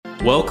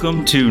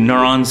Welcome to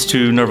Neurons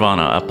to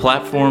Nirvana, a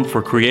platform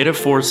for creative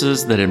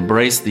forces that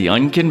embrace the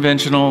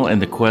unconventional in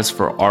the quest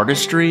for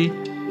artistry,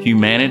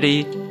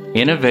 humanity,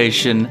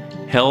 innovation,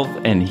 health,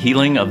 and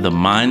healing of the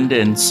mind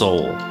and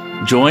soul.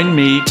 Join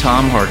me,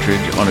 Tom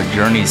Hartridge, on a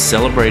journey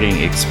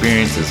celebrating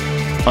experiences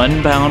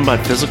unbound by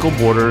physical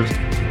borders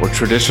or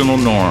traditional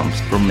norms,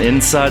 from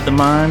inside the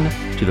mind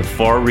to the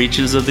far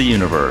reaches of the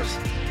universe.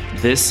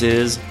 This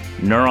is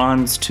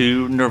Neurons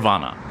to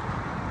Nirvana.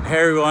 Hey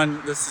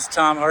everyone, this is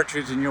Tom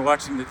Hartridge, and you're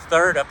watching the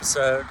third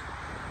episode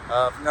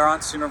of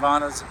Neurons to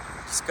Nirvana's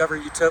Discover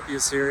Utopia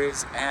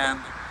series. And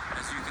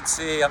as you can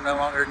see, I'm no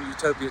longer in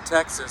Utopia,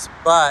 Texas,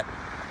 but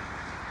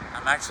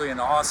I'm actually in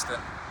Austin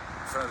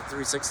in front of the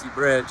 360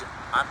 Bridge.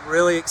 I'm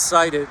really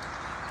excited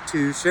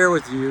to share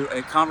with you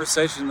a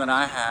conversation that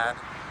I had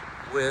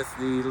with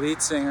the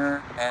lead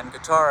singer and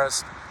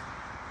guitarist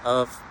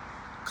of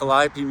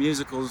Calliope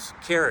Musicals,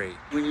 Carrie.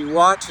 When you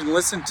watch and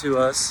listen to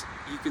us,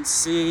 you can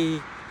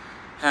see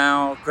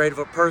how great of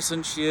a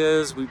person she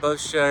is. We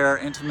both share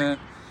intimate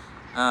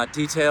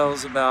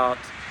details about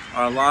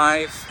our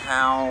life,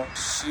 how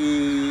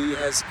she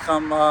has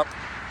come up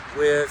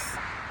with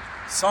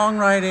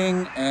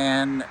songwriting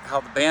and how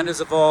the band has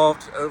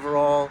evolved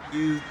overall.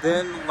 You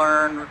then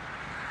learn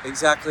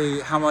exactly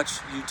how much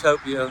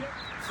Utopia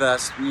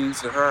Fest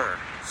means to her.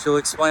 She'll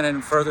explain it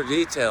in further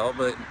detail,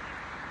 but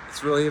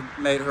it's really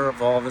made her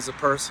evolve as a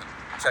person.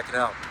 Check it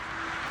out.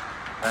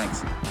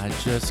 Thanks. I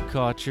just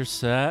caught your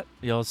set.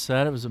 Y'all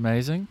set. It was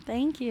amazing.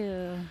 Thank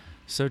you.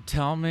 So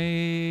tell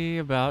me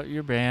about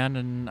your band,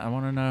 and I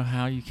want to know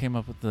how you came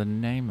up with the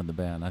name of the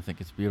band. I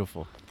think it's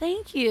beautiful.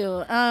 Thank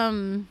you.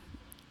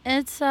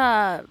 It's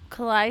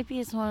Calliope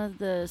is one of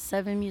the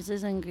 7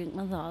 muses in Greek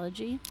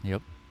mythology.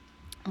 Yep.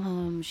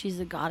 She's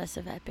a goddess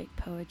of epic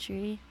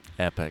poetry.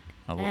 Epic.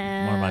 One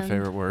of my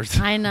favorite words.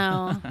 I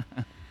know.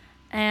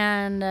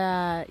 And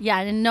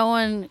and no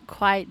one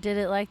quite did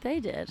it like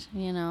they did,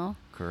 you know.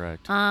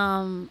 Correct.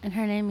 And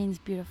her name means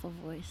beautiful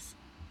voice.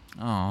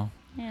 Oh.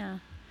 Yeah.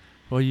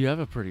 Well, you have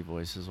a pretty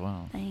voice as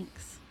well.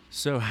 Thanks.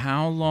 So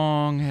how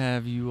long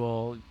have you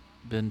all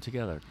been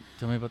together?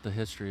 Tell me about the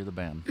history of the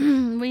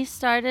band. We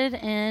started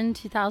in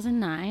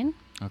 2009.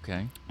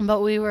 Okay.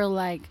 But we were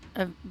like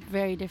a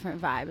very different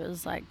vibe. It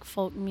was like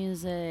folk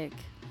music.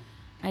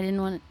 I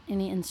didn't want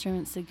any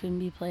instruments that couldn't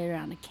be played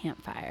around a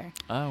campfire.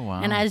 Oh,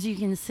 wow. And as you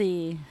can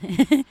see,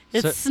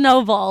 it's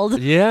snowballed.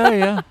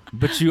 Yeah.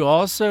 But you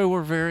also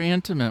were very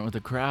intimate with the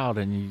crowd,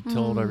 and you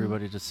told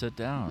everybody to sit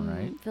down,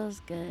 right? It feels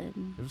good.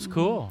 It was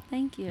cool.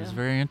 Thank you. It was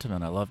very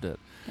intimate. I loved it.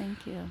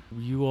 Thank you.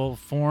 You all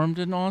formed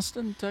in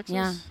Austin,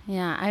 Texas?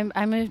 Yeah.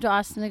 I moved to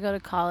Austin to go to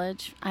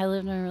college. I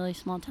lived in a really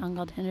small town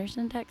called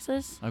Henderson,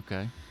 Texas.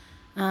 Okay.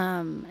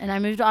 And I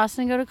moved to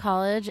Austin to go to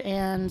college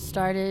and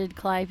started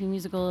Calliope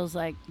Musicals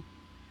like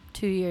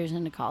 2 years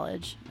into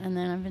college, and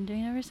then I've been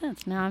doing it ever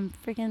since. Now I'm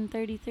freaking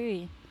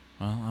 33.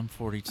 Well, I'm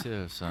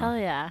 42, so hell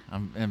yeah,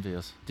 I'm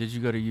envious. Did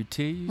you go to UT?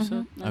 You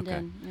said? I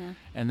did. Yeah.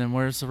 And then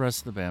where's the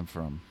rest of the band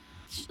from?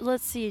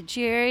 Let's see,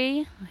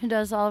 Jerry, who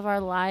does all of our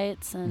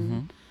lights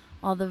and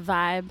all the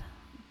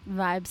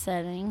vibe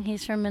setting.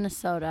 He's from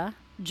Minnesota.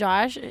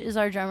 Josh is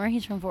our drummer.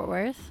 He's from Fort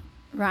Worth.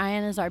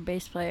 Ryan is our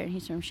bass player, and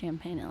he's from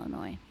Champaign,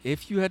 Illinois.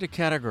 If you had to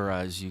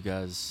categorize you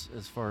guys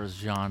as far as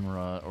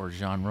genre or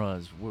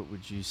genres, what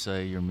would you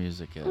say your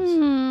music is?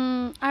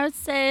 I would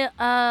say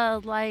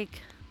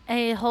like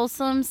a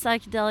wholesome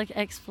psychedelic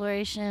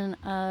exploration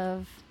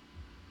of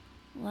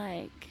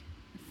like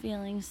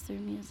feelings through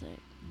music.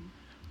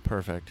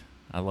 Perfect.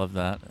 I love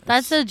that.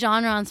 That's a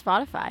genre on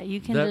Spotify.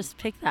 You can just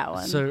pick that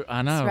one. So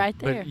I know, it's right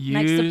there,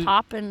 next to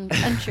pop and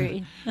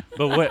country.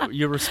 But what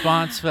your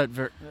response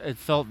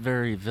felt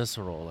very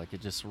visceral, like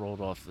it just rolled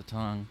off the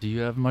tongue. Do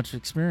you have much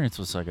experience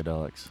with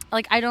psychedelics?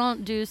 Like I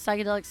don't do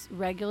psychedelics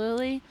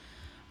regularly,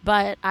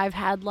 but I've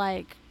had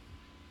like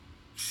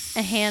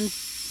a hand.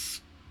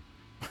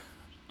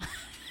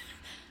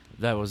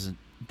 That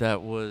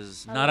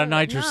was not a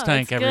nitrous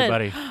tank,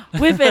 everybody.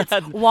 Whip it!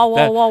 Whoa,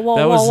 whoa, whoa, whoa,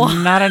 That whoa,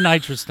 was not a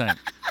nitrous tank.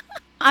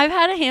 I've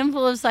had a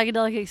handful of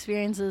psychedelic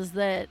experiences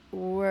that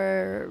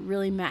were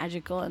really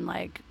magical and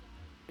like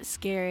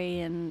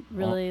scary and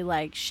really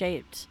like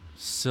shaped.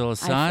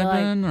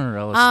 Psilocybin or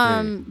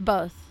LSD?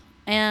 Both.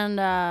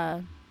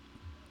 And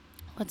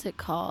what's it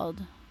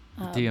called?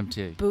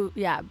 DMT.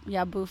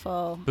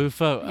 Bufo.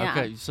 Bufo. Yeah.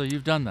 Okay, so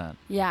you've done that.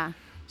 Yeah.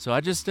 So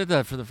I just did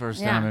that for the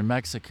first time in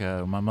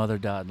Mexico. My mother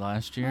died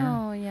last year.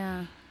 Oh,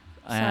 yeah.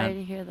 Sorry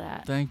to hear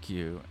that. Thank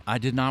you. I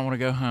did not want to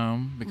go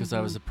home because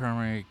I was the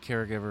primary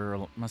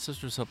caregiver. My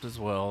sisters helped as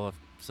well. I've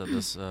said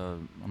this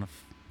on a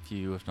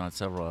few, if not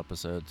several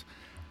episodes.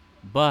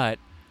 But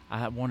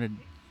I wanted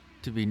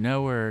to be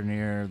nowhere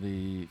near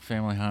the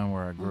family home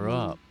where I grew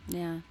up.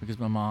 Yeah. Because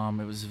my mom,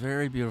 it was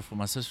very beautiful.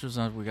 My sisters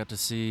and I, we got to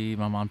see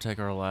my mom take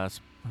her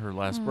last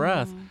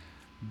breath.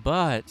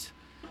 But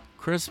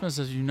Christmas,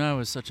 as you know,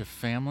 is such a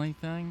family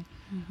thing.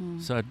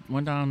 So I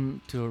went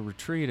down to a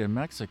retreat in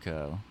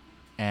Mexico.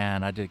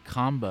 And I did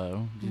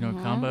Combo. Do you know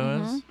what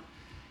Combo is?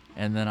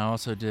 And then I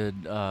also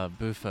did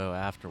Bufo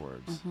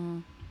afterwards.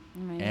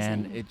 Amazing.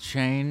 And it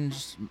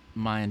changed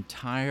my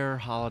entire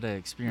holiday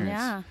experience.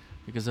 Yeah.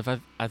 Because if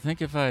I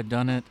think if I had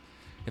done it,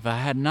 if I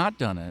had not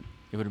done it,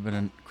 it would have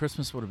been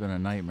Christmas would have been a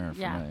nightmare for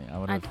me. I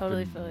would have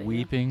totally feel been you.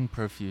 weeping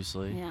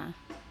profusely. Yeah.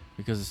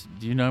 Because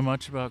do you know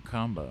much about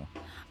combo?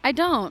 I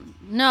don't.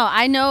 No,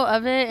 I know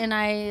of it, and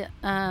I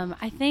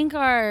think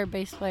our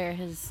bass player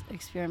has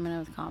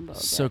experimented with combo.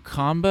 So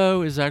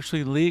combo is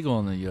actually legal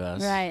in the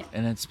U.S. Right.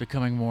 And it's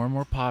becoming more and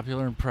more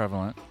popular and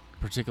prevalent,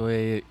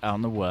 particularly out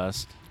in the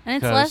West. And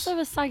it's less of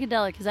a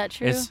psychedelic. Is that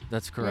true?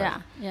 That's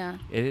correct. Yeah.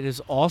 It is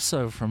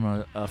also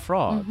from a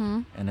frog,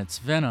 Mm-hmm. and it's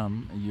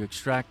venom. You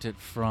extract it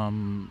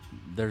from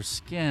their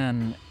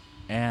skin,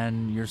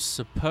 and you're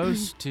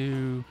supposed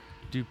to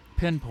do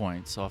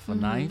pinpoints off a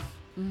knife.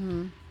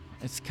 Mm-hmm.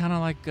 It's kind of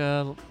like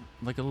a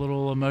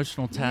little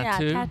emotional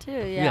tattoo. Yeah, tattoo,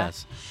 yeah.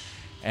 Yes.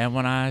 And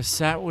when I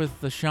sat with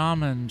the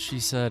shaman,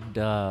 she said,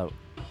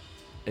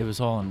 it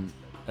was all in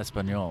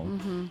Espanol.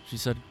 Mm-hmm. She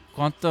said,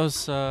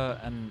 ¿Cuántos?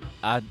 And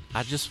I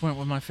just went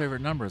with my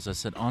favorite numbers. I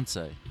said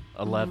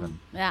 11.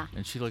 Yeah.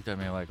 And she looked at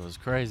me like I was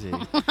crazy.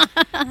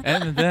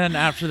 And then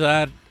after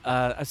that,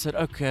 I said,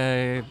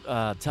 okay,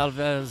 tal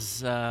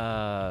vez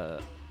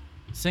 5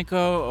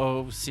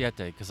 o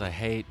 7, because I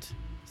hate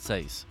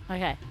 6.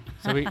 Okay.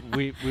 So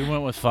we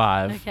went with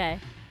 5. Okay.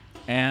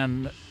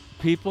 And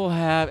people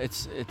have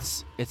it's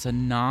a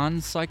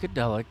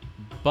non-psychedelic,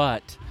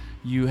 but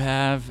you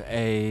have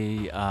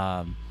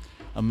a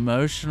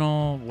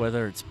emotional,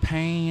 whether it's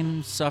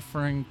pain,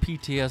 suffering,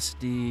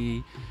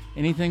 PTSD,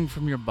 anything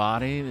from your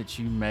body that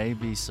you may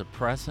be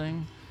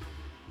suppressing,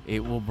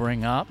 it will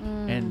bring up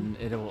and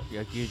it'll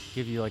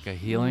give you like a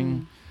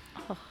healing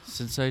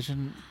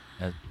sensation.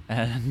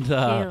 And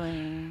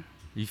Healing.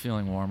 you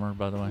feeling warmer,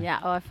 by the way?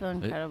 Yeah. Oh, I feel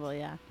incredible.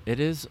 Yeah. It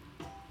is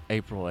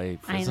April 8th.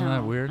 I Isn't know.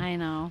 that weird? I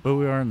know. But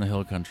we are in the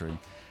hill country.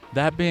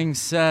 That being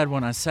said,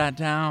 when I sat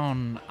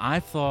down, I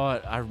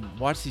thought I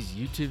watched these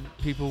YouTube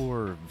people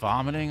were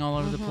vomiting all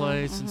over the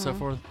place and so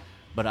forth,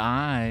 but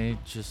I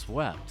just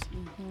wept.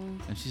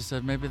 And she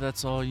said, maybe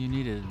that's all you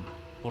needed,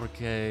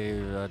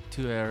 porque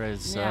tú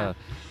eres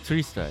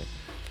triste.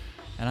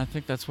 And I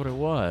think that's what it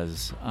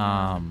was.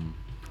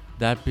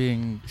 That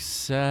being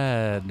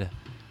said,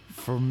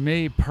 for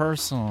me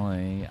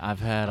personally, I've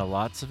had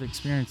lots of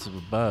experiences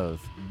with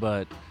both,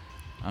 but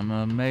I'm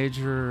a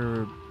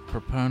major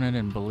proponent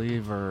and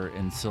believer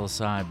in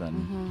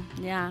psilocybin.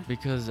 Yeah.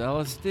 Because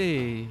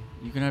LSD,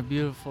 you can have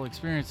beautiful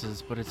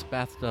experiences, but it's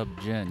bathtub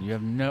gin. You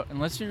have no,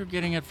 unless you're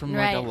getting it from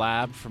like a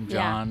lab from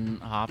John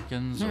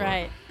Hopkins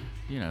or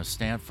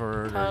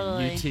Stanford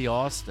or UT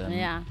Austin.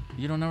 Yeah.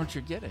 You don't know what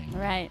you're getting.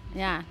 Right.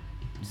 Yeah.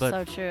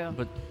 So true.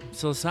 But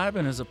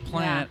psilocybin is a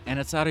plant, and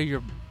it's out of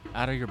your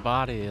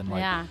body in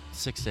like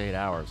 6 to 8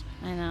 hours.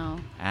 I know.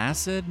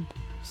 Acid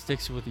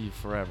sticks with you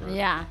forever.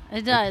 Yeah,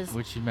 it does.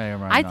 Which you may or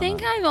may not. I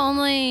think I've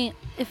only,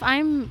 if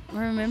I'm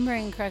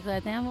remembering correctly,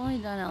 I think I've only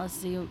done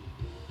LSD.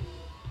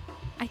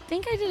 I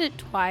think I did it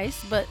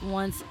twice, but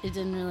once it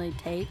didn't really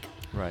take.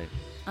 Right.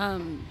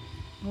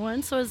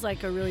 Once was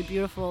like a really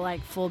beautiful,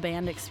 like full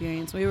band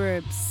experience. We were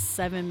a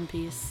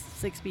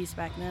 6-piece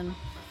back then.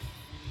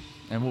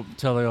 And we'll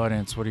tell the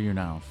audience, what are you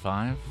now?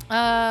 5?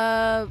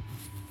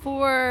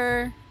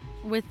 4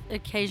 with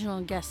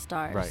occasional guest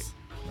stars. Right.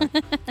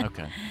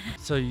 Okay.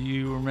 So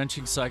you were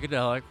mentioning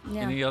psychedelic.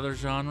 Yeah. Any other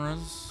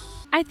genres?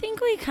 I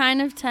think we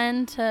kind of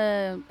tend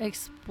to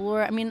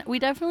explore. I mean, we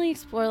definitely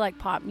explore like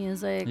pop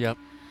music. Yep.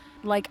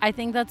 Like, I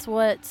think that's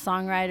what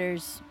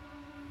songwriters,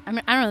 I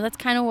mean, I don't know, that's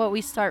kind of what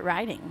we start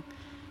writing.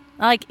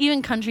 Like,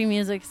 even country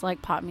music's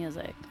like pop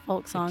music.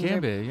 Folk songs. It can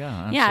be,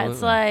 yeah. Absolutely. Yeah,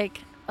 it's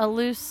like a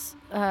loose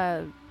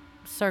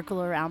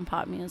circle around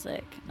pop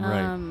music.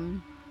 Right.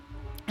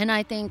 And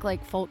I think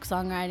like folk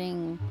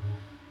songwriting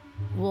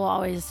will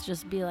always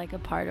just be like a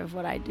part of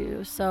what I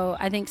do. So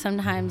I think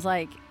sometimes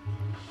like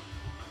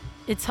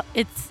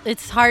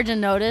it's hard to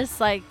notice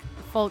like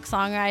folk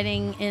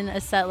songwriting in a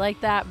set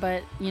like that,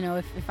 but you know,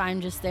 if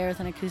I'm just there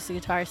with an acoustic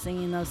guitar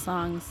singing those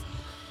songs,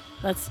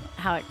 that's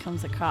how it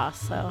comes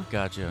across. So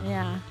gotcha.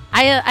 Yeah,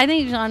 I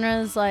think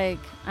genres, like,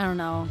 I don't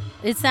know,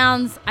 it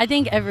sounds, I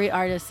think every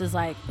artist is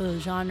like, oh,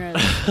 genres.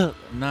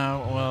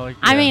 No, well, yeah.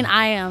 I mean,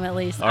 I am, at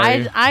least.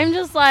 I'm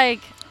just like,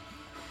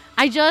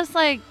 I just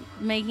like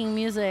making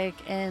music,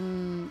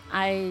 and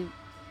I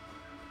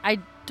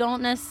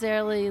don't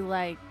necessarily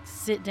like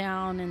sit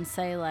down and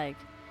say like,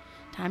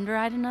 time to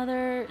write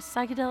another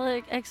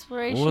psychedelic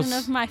exploration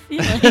of my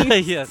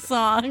feelings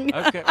song.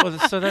 Okay, well,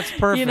 so that's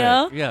perfect. You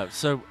know? Yeah.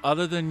 So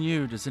other than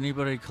you, does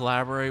anybody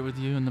collaborate with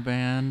you in the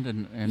band?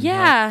 And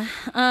yeah,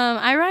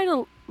 I write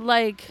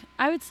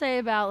I would say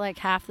about like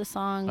half the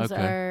songs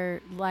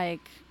are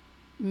like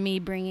me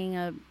bringing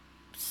a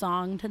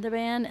song to the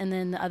band, and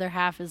then the other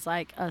half is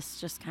like us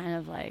just kind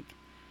of like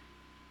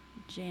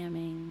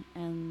jamming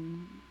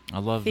and I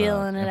love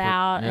feeling that. it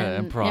out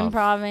and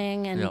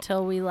improving Yep.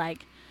 until we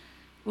like,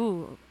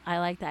 ooh, I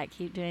like that,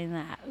 keep doing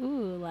that,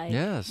 ooh, like,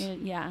 yes,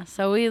 yeah.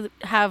 So we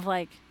have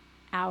like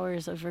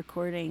hours of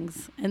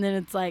recordings, and then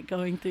it's like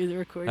going through the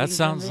recordings. That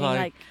sounds and being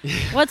like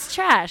what's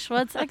trash,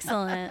 what's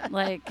excellent,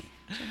 like,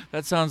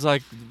 That sounds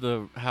like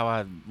how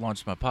I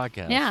launched my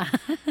podcast. Yeah.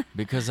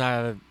 Because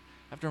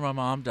after my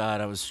mom died,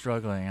 I was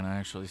struggling, and I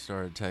actually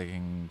started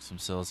taking some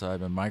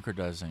psilocybin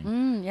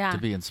microdosing Yeah. to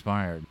be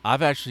inspired.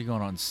 I've actually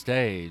gone on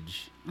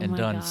stage and my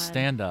done God.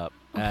 stand-up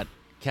at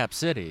Cap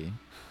City,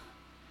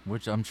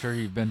 which I'm sure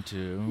you've been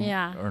to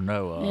Yeah. or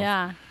know of.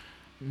 Yeah.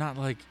 Not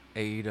like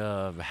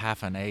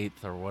half an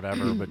eighth or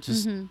whatever, but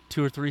just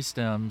 2 or 3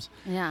 stems.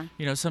 Yeah.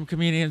 You know, some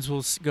comedians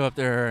will go up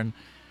there and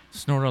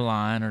snort a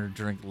line or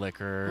drink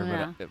liquor.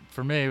 Yeah. But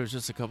for me, it was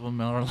just a couple of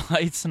Miller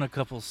Lights and a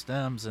couple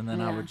stems, and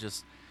then I Yeah. would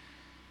just.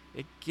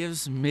 It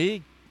gives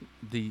me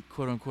the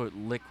quote unquote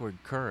liquid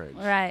courage.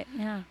 Right.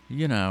 Yeah.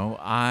 You know,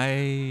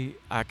 I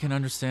can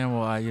understand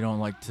why you don't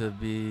like to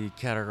be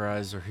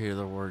categorized or hear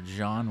the word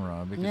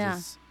genre, because Yeah.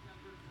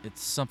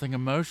 it's something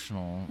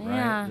emotional, right?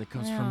 Yeah, That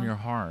comes yeah. from your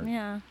heart.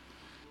 Yeah.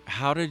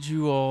 How did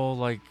you all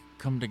like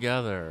come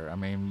together? I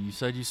mean, you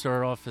said you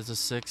started off as a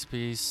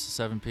 6-piece,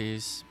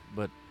 7-piece,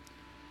 but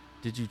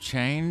did you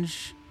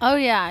change? Oh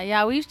yeah.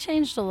 Yeah. We've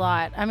changed a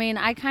lot. I mean,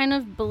 I kind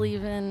of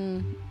believe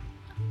in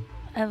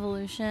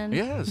evolution.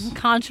 Yes.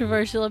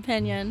 Controversial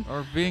opinion.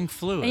 Or being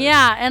fluid?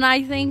 Yeah, and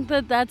I think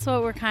that that's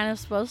what we're kind of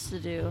supposed to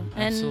do.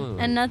 And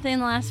Absolutely. and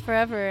nothing lasts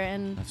forever.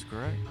 And That's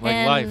great.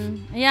 Like life.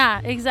 Yeah,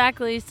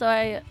 exactly.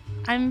 So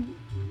I'm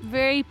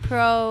very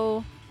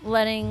pro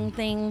letting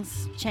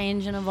things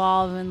change and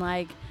evolve and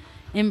like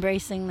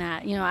embracing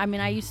that. You know, I mean,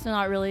 I used to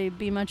not really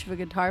be much of a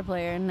guitar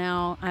player, and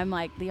now I'm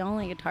like the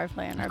only guitar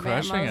player in our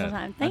band most Crushing of it. the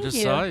time. Thank I just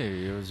you. saw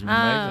you. It was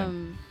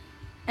amazing.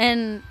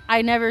 And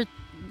I never,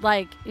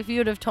 like, if you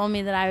would have told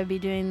me that I would be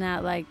doing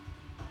that like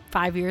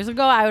 5 years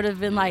ago, I would have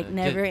been like,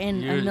 never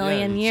in a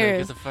million you'd say,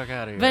 years. Get the fuck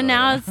out of here. But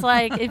now already." it's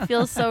like it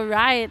feels so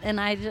right, and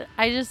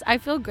I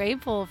feel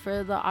grateful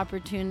for the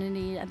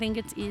opportunity. I think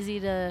it's easy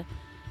to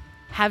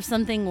have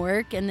something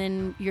work, and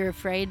then you're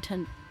afraid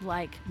to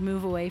like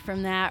move away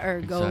from that or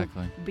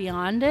Exactly. go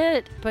beyond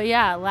it. But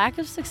yeah, lack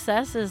of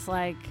success is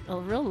like a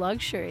real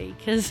luxury,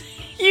 because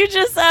you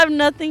just have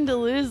nothing to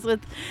lose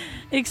with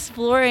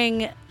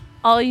exploring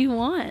all you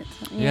want.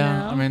 You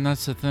know? I mean,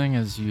 that's the thing,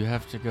 is you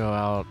have to go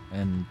out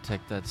and take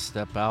that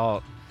step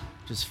out,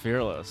 just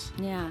fearless,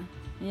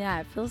 Yeah,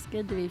 it feels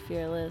good to be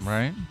fearless.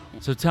 right?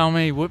 So tell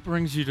me, what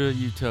brings you to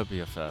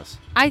Utopia Fest?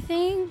 I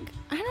think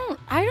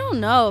I don't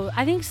know.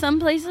 I think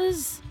some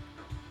places,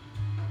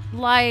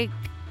 like,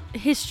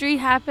 history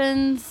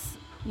happens,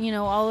 you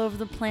know, all over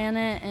the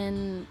planet,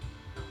 and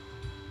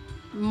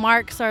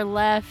marks are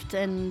left,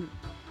 and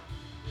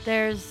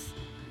there's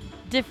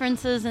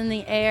differences in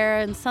the air,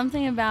 and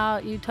something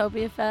about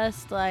Utopia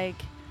Fest like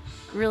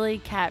really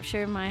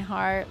captured my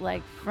heart,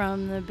 like,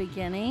 from the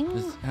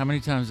beginning. How many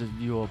times have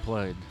you all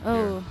played?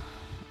 Oh, here?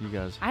 You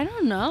guys. I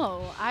don't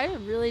know. I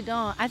really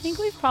don't. I think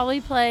we've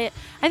probably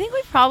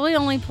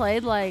only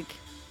played like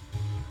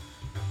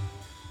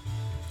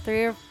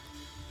three or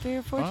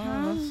four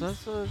times.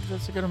 That's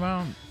a good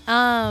amount.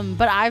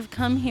 But I've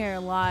come here a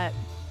lot.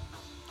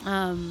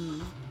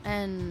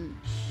 And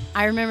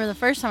I remember the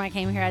first time I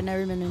came here, I'd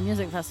never been to a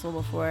music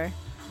festival before.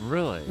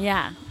 Really?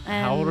 Yeah.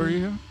 And, How old are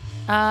you?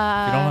 If you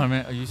don't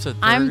mind me, you said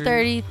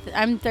 30?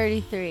 I'm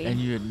 33. And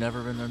you had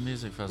never been to a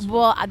music festival?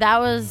 Well, that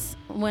was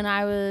when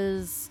I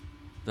was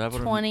That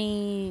would've-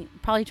 20,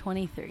 probably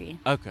 23.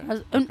 Okay. I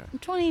was okay.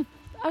 20.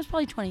 I was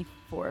probably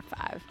 24 or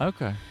 5.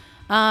 Okay.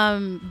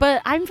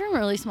 But I'm from a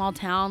really small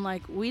town.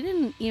 Like, we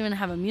didn't even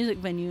have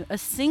a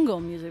single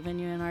music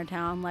venue in our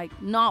town.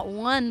 Like, not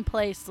one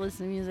place to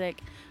listen to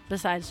music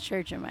besides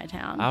church in my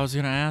town. I was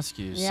going to ask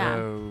you, Yeah.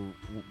 so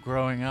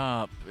growing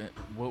up,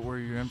 what were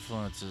your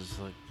influences?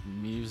 Like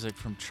music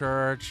from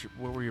church?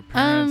 What were your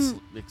parents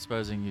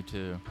exposing you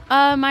to?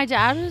 My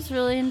dad was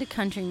really into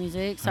country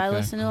music, so I Okay.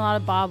 listened to a lot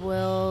of Bob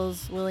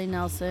Wills, Willie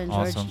Nelson,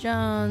 Awesome. George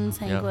Jones,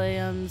 Hank Yep.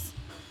 Williams.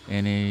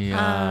 Any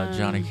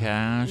Johnny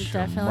Cash? or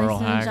Definitely Merle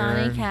some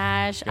Haggard? Johnny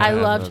Cash. Gotta I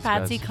have loved those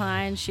Patsy guys.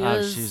 Cline.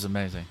 She's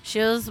amazing. She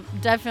was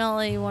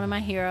definitely one of my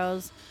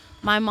heroes.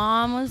 My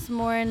mom was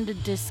more into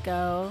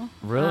disco.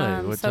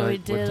 Really? What so we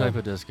type? did. What type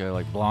of disco?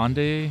 Like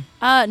Blondie?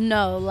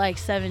 No, like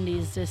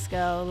 70s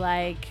disco,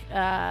 like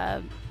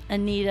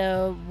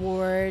Anita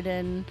Ward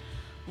and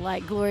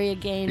like Gloria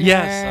Gaynor.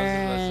 Yes,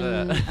 I was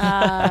about to say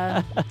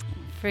and that.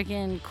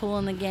 freaking Cool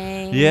in the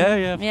Gang. Yeah,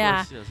 of Yeah.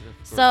 course. Yes, of course.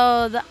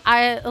 So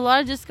a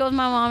lot of disco with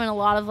my mom, and a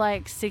lot of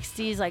like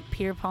 60s, like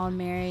Peter, Paul and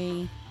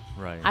Mary.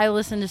 Right. I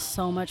listened to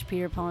so much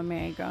Peter, Paul and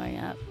Mary growing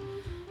up.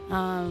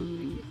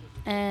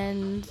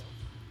 And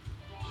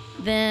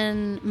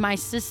then my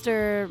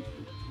sister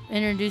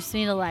introduced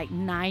me to like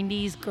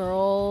 90s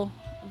girl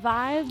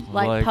vibe,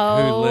 like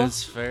Poe. Who,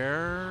 Liz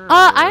Phair?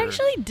 I or-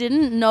 actually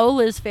didn't know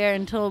Liz Phair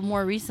until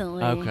more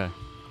recently. Okay.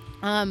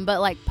 But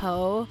like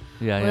Poe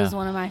Yeah, was yeah.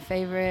 one of my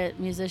favorite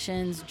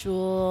musicians.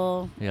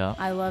 Jewel. Yeah.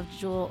 I loved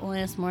Jewel.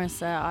 Alanis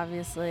Morissette,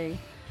 obviously.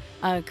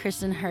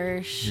 Kristen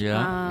Hirsch.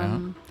 Yeah,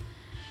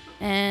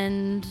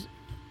 And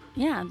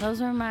yeah, those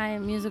were my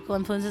musical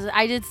influences.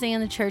 I did sing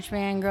in the church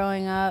band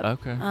growing up.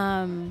 Okay.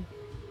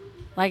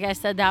 Like I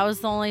said, that was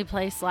the only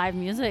place live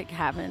music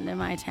happened in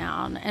my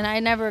town. And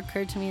it never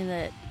occurred to me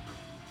that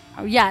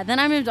then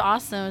I moved to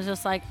Austin. It was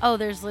just like, oh,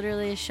 there's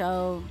literally a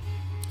show.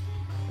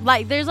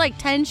 Like, there's like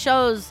 10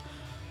 shows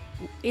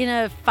in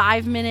a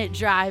 5-minute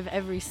drive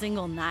every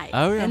single night.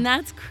 Oh, yeah. And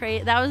that's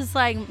crazy. That was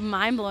like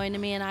mind blowing to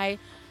me. And I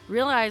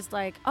realized,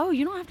 like, oh,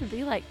 you don't have to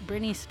be like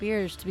Britney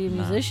Spears to be a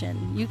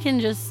musician. You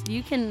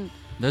can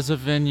There's a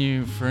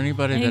venue for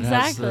anybody that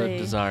has the Exactly.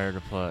 desire to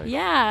play.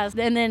 Yeah.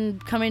 And then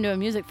coming to a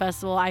music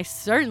festival, I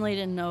certainly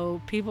didn't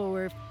know people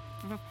were.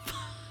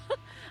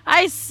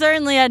 I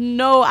certainly had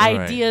no Right.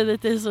 idea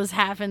that this was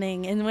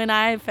happening. And when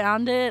I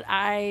found it,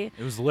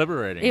 It was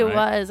liberating. It right?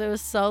 was. It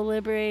was so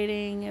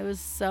liberating. It was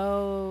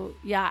so.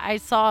 Yeah, I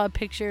saw a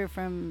picture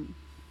from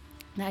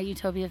that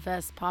Utopia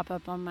Fest pop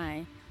up on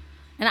my.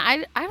 And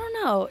I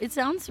don't know. It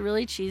sounds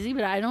really cheesy,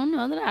 but I don't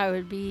know that I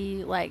would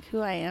be like who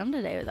I am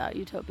today without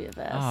Utopia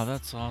Fest. Oh,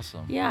 that's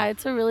awesome. Yeah,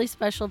 it's a really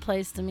special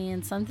place to me,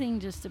 and something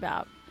just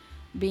about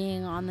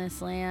being on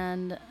this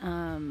land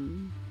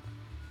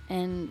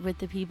and with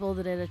the people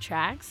that it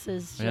attracts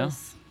is Yeah.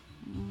 just.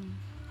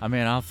 I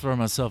mean, I'll throw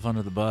myself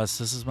under the bus.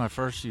 This is my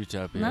first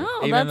Utopia. No,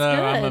 Even that's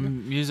though I'm a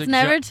good. music It's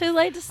never too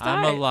late to start.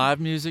 I'm a live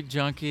music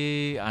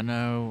junkie. I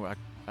know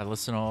I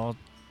listen to all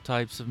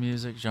types of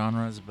music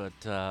genres, but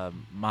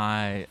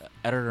my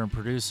editor and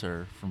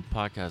producer from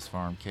Podcast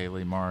Farm,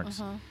 Kaylee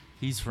Marks,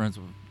 he's friends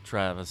with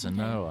Travis and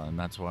Okay. Noah, and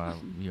that's why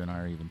you and I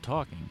are even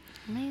talking.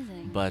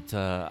 Amazing. But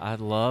I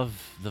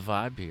love the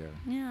vibe here.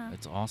 Yeah.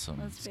 It's awesome.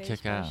 That's It's very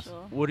kick ass.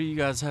 special. What do you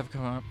guys have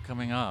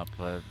coming up?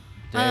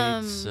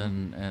 Dates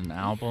and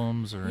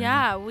albums or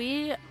Yeah,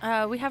 we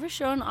have a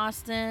show in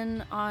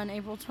Austin on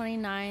April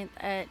 29th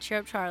at Cheer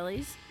Up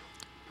Charlie's.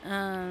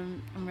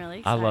 I'm really I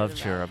excited. love about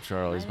Cheer Up it.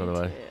 Charlie's, I by the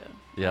do way.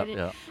 too. Yep, I do.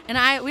 yep.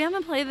 And we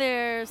haven't played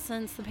there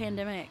since the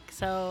pandemic,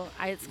 so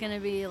it's gonna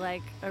be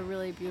like a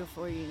really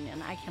beautiful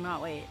reunion. I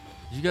cannot wait.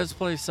 Did you guys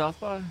play South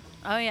by?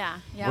 Oh yeah.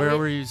 Where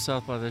were you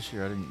South by this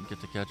year? I didn't get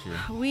to catch you.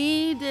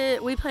 We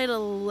played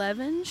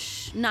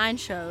 9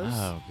 shows.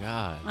 Oh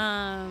God.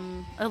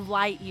 A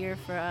light year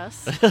for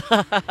us.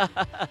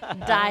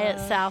 Diet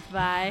South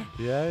by.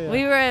 Yeah.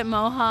 We were at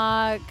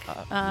Mohawk.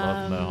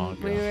 Love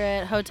Mohawk. We yeah.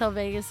 were at Hotel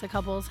Vegas a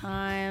couple of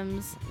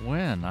times.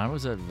 When? I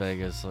was at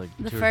Vegas like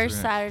The 2 or first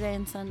 3 Saturday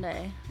and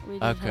Sunday. We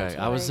did Okay,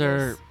 Hotel I was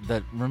Vegas.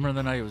 there. Remember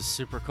the night it was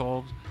super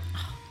cold?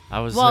 I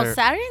was Well, there.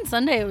 Saturday and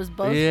Sunday it was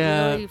both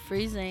Yeah. really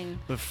freezing.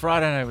 But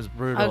Friday night was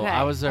brutal. Okay,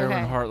 I was there when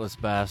okay. Heartless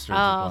Bastards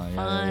Oh, were playing.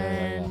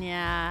 fun! Yeah.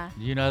 Yeah.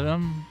 You know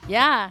them?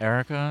 Yeah.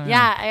 Erica?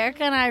 Yeah,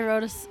 Erica and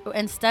I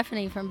and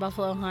Stephanie from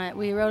Buffalo Hunt,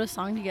 we wrote a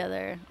song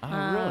together.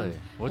 Oh, really?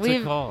 What's it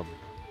we've- called?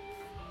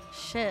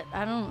 Shit,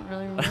 I don't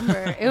really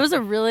remember. It was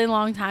a really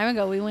long time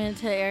ago. We went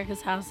to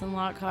Erica's house in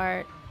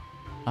Lockhart.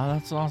 Oh,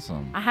 that's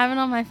awesome. I have it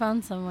on my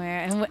phone somewhere,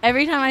 and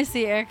every time I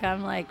see Erica,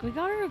 I'm like, we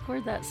gotta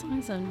record that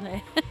song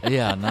someday.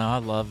 Yeah, no, I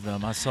love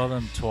them. I saw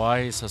them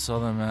twice. I saw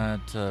them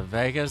at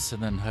Vegas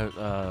and then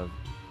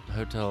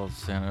Hotel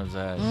San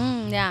Jose.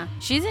 Yeah,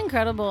 she's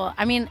incredible.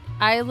 I mean,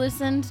 I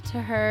listened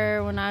to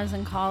her when I was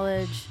in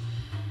college,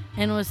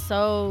 and was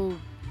so.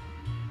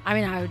 I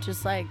mean, I would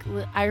just like.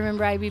 I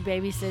remember I'd be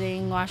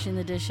babysitting, washing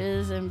the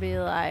dishes, and be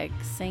like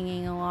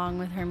singing along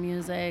with her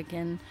music,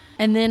 and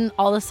then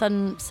all of a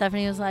sudden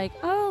Stephanie was like,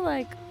 "Oh,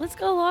 like let's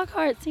go to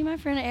Lockhart, see my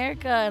friend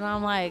Erica," and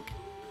I'm like,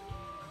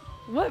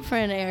 "What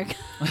friend Erica?"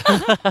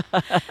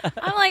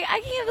 I'm like,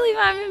 I can't believe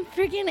I'm in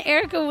freaking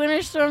Erica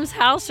Winterstorm's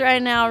house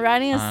right now,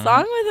 writing a I know.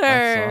 song with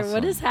her. That's What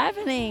awesome. is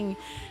happening?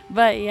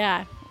 But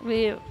yeah,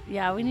 we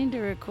need to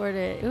record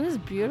it. It was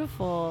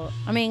beautiful.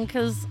 I mean,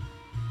 because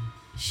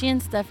she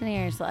and Stephanie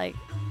are like,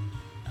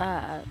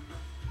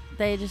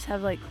 they just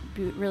have like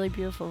really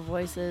beautiful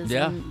voices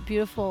Yeah. and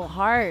beautiful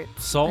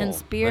hearts Soul. and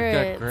spirits.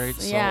 They've got great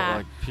soul, Yeah.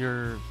 like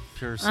pure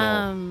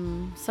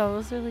soul. So it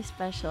was really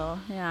special.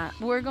 Yeah.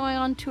 We're going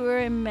on tour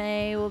in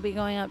May. We'll be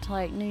going up to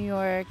like New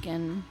York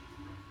and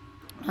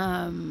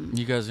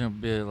You guys gonna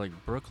be at like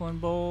Brooklyn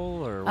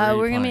Bowl or? Where are you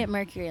we're gonna be playing? at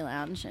Mercury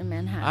Lounge in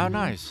Manhattan. Oh,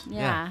 nice.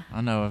 Yeah.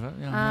 I know of it.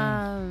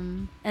 Yeah.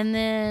 And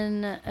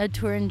then a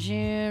tour in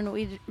June.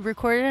 We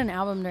recorded an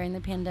album during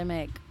the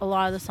pandemic. A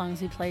lot of the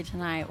songs we played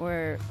tonight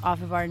were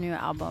off of our new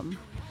album,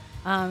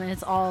 and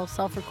it's all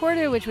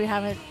self-recorded, which we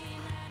haven't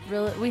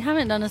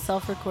done a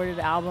self-recorded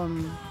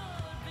album.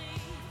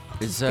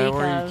 Is that speak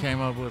where of. you came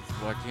up with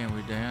 "Why Can't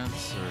We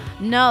Dance"?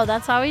 Or? No,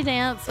 That's How We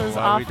Dance was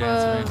Why We off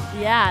Dance, of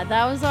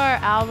that was our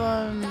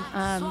album,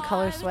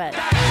 Color Sweat.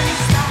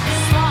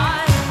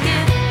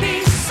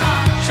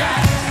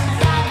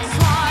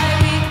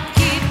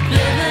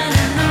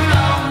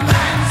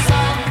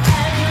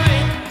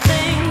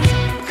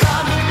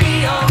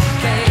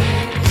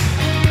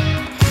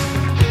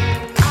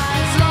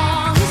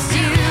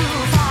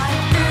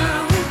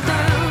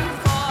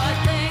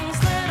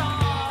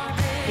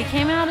 It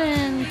came out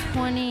in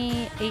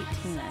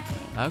 2018, I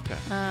think. Okay.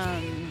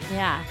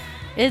 Yeah,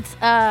 it's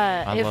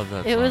I love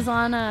that It was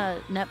song. on a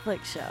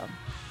Netflix show,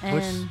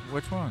 and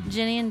Which one?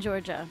 Jenny and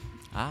Georgia.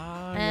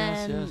 Ah,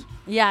 And yes.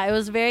 yeah, it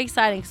was very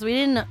exciting because we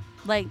didn't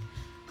like.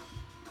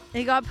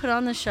 It got put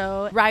on the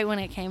show right when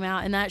it came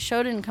out, and that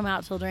show didn't come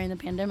out till during the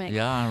pandemic.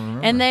 Yeah, I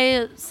remember. And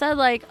they said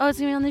like, "Oh, it's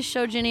gonna be on this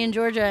show, Ginny and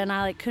Georgia," and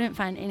I like couldn't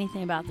find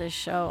anything about this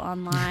show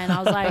online.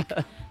 I was like,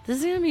 "This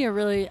is gonna be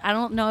I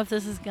don't know if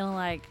this is gonna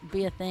like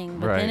be a thing."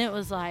 But then it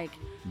was like,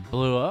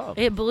 blew up.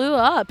 It blew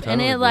up, Totally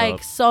and it blew like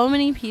up. so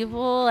many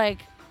people like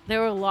there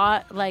were a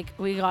lot like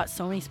we got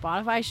so many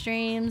Spotify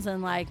streams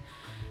and like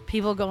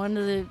people going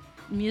to the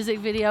music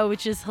video,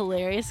 which is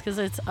hilarious because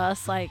it's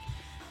us like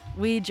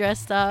we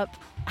dressed up.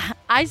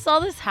 I saw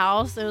this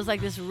house. It was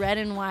like this red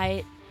and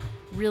white,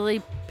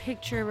 really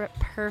picture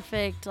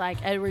perfect, like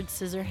Edward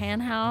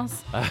Scissorhand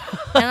house.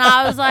 And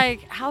I was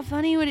like, how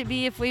funny would it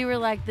be if we were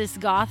like this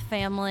goth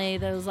family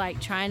that was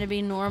like trying to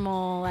be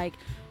normal, like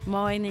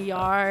mowing the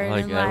yard.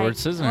 Like and Edward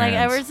Scissorhands. Like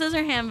Edward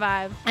Scissorhand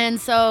vibe. And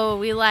so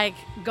we like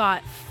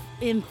got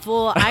in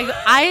full.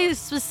 I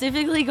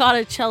specifically got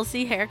a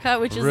Chelsea haircut,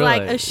 which is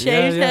like a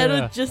shaved head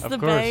with just the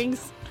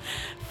bangs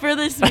for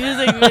this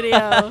music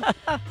video.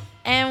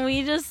 And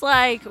we just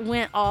like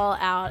went all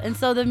out. And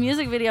so the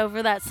music video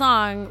for that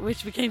song,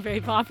 which became very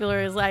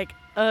popular, is like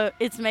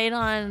it's made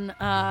on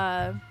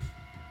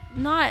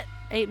not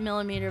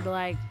 8mm, but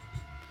like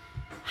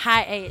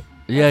high 8.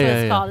 That's what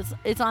it's called.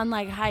 It's on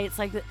like high. It's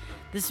like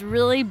this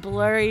really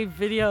blurry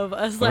video of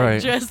us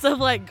like dressed up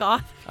like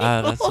goth people.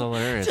 That's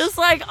hilarious. Just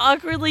like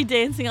awkwardly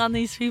dancing on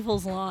these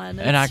people's lawn.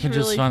 And I can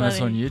really just find funny.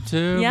 this on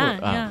YouTube?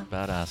 Yeah.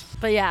 Badass.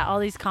 But yeah, all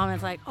these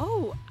comments like,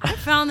 oh, I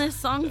found this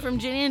song from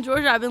Ginny and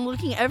Georgia. I've been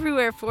looking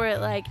everywhere for it.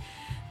 Like,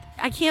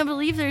 I can't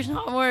believe there's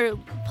not more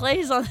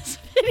plays on this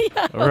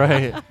video.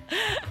 Right.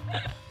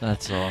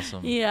 That's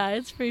awesome. Yeah,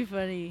 it's pretty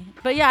funny.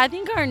 But yeah, I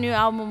think our new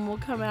album will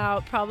come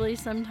out probably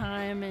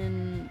sometime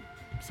in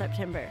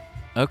September.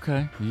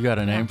 Okay. You got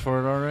a name for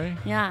it already?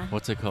 Yeah.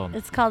 What's it called?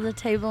 It's called The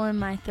Table in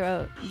My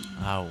Throat.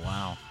 Oh,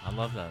 wow. I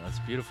love that. That's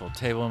beautiful.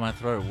 Table in My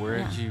Throat. Where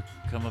did you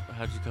come up?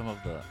 How'd you come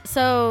up with that?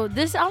 So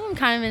this album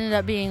kind of ended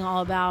up being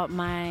all about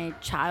my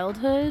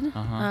childhood.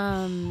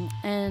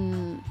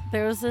 And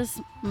there was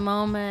this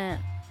moment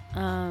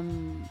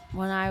when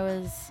I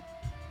was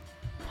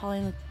probably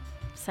in the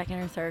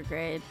 2nd or 3rd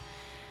grade.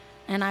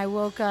 And I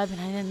woke up and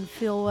I didn't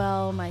feel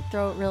well. My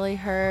throat really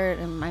hurt.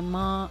 And my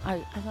mom, I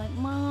was like,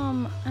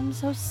 Mom, I'm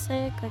so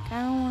sick. Like,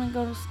 I don't want to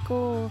go to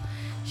school.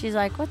 She's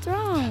like, what's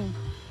wrong?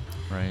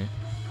 Right.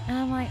 And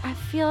I'm like, I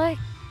feel like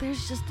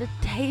there's just a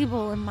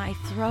table in my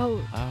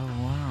throat. Oh,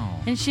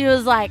 wow. And she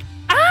was like,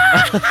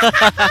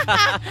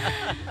 ah!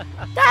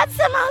 That's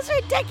the most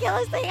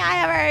ridiculous thing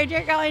I ever heard.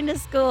 You're going to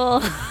school.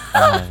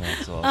 Oh,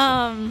 that's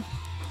awesome.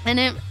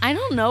 And I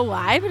don't know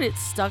why, but it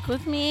stuck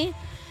with me.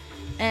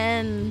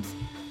 And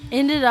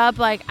ended up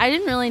like I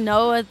didn't really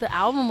know what the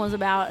album was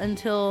about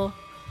until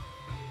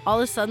all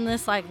of a sudden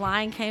this like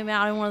line came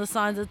out in one of the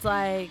songs. It's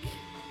like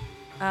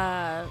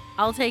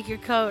I'll take your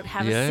coat,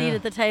 have a seat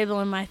at the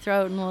table in my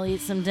throat, and we'll eat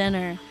some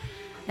dinner.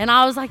 And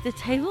I was like, the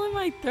table in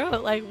my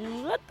throat, like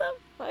what the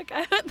fuck?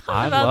 I haven't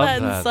thought about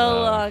that in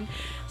so long.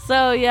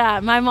 So yeah,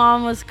 my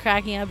mom was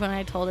cracking up when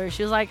I told her.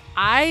 She was like,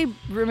 I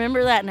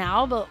remember that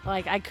now, but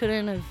like I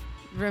couldn't have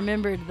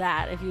remembered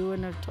that if you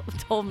wouldn't have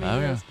told me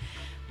this.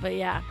 But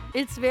yeah,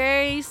 it's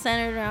very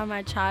centered around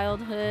my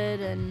childhood,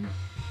 and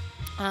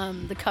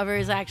the cover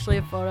is actually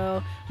a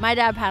photo. My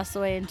dad passed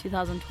away in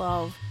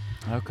 2012.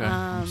 Okay,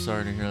 I'm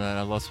sorry to hear that.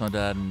 I lost my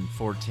dad in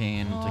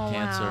 14 to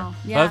cancer. Wow.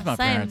 Yeah, both my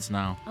parents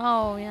now.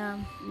 Oh,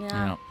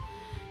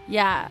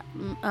 yeah.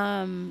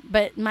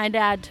 But my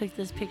dad took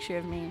this picture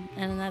of me,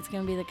 and that's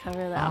going to be the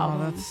cover of the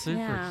album. Oh, that's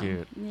super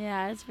cute.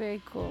 Yeah, it's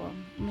very cool.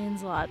 It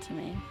means a lot to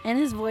me. And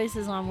his voice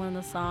is on one of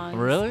the songs.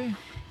 Really?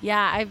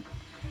 Yeah,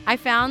 I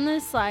found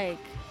this, like,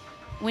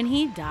 when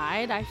he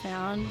died, I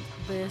found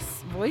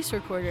this voice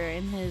recorder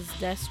in his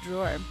desk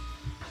drawer.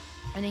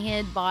 And he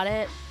had bought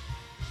it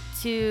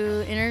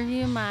to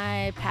interview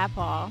my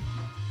papaw,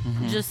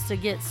 just to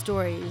get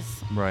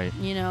stories. Right.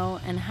 You know,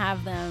 and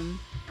have them.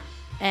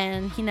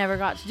 And he never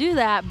got to do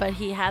that, but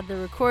he had the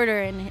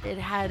recorder, and it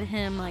had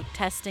him, like,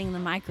 testing the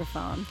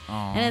microphone.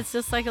 Aww. And it's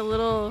just like a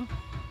little,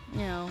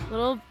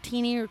 little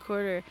teeny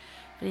recorder.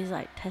 But he's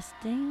like,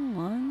 testing,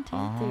 1,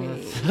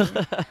 2,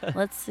 3.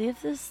 Let's see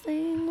if this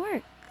thing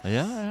works.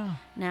 Yeah.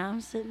 Now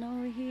I'm sitting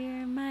over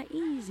here in my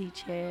easy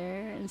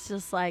chair. And it's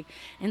just like,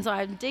 and so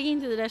I'm digging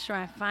through the desk drawer,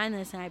 and I find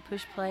this, and I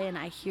push play, and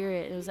I hear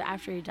it. It was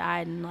after he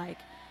died, and like,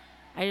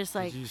 I just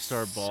like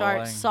start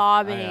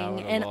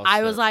sobbing, and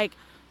I was like,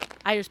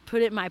 I just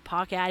put it in my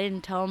pocket. I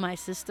didn't tell my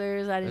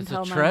sisters. I didn't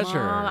tell my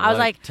mom. I was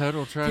like,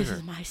 total treasure. This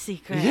is my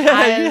secret.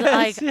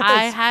 Yes.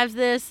 I have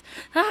this,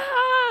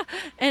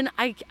 and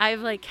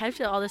I've like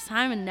kept it all this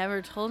time and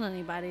never told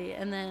anybody.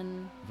 And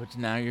then, but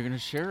now you're gonna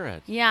share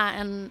it.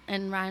 Yeah,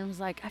 and Ryan was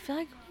like, I feel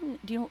like,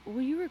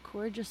 will you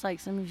record just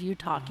like some of you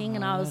talking?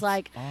 And I was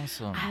like,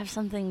 awesome. I have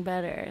something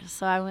better.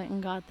 So I went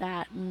and got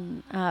that,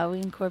 and we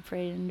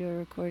incorporated into a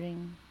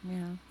recording.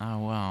 Yeah. Oh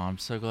wow, I'm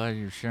so glad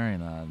you're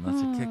sharing that.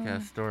 That's a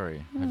kick-ass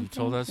story. Have you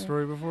told that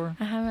story before?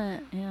 I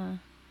haven't. Yeah.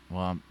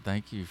 Well,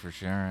 thank you for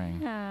sharing.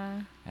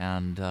 Yeah.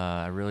 And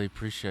I really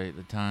appreciate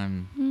the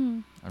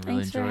time. I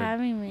really Thanks for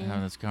having me.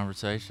 having this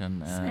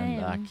conversation,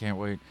 and I can't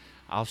wait.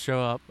 I'll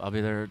show up. I'll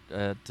be there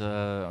at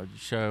our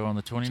show on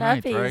the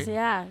 29th, Chuppies, right?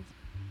 yeah.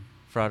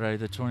 Friday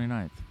the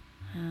 29th.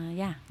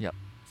 Yeah. Yep.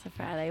 It's a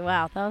Friday.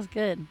 Wow, that was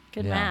good.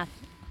 Good Yeah. math.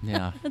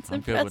 Yeah, That's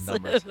I'm good with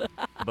impressive.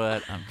 numbers.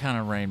 But I'm kind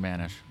of Rain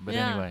Man-ish. But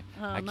Yeah. anyway,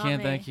 Oh, I not can't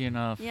me. thank you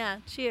enough. Yeah,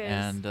 cheers.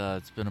 And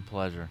it's been a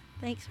pleasure.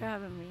 Thanks for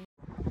having me.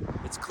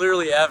 It's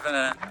clearly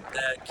evident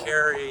that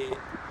Carrie,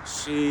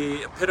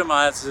 she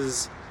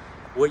epitomizes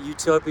what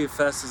Utopia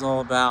Fest is all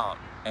about,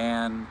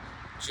 and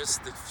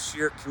just the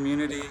sheer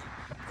community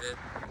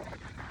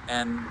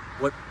and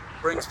what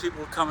brings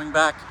people coming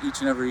back each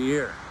and every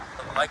year.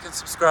 Like and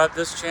subscribe to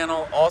this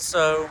channel.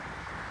 Also,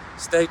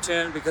 stay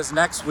tuned because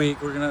next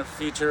week we're going to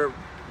feature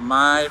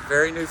my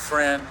very new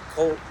friend,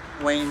 Colt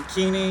Wayne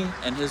Keeney,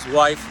 and his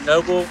wife,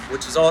 Noble,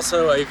 which is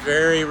also a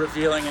very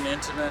revealing and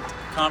intimate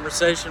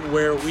conversation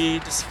where we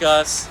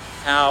discuss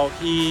how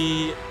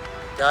he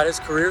got his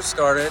career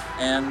started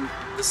and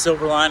the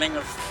silver lining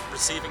of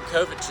receiving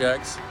COVID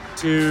checks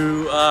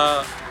to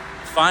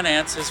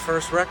finance his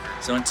first record.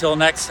 So until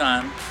next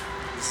time,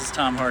 this is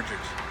Tom Hartridge.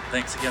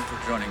 Thanks again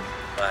for joining me.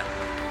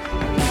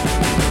 Bye.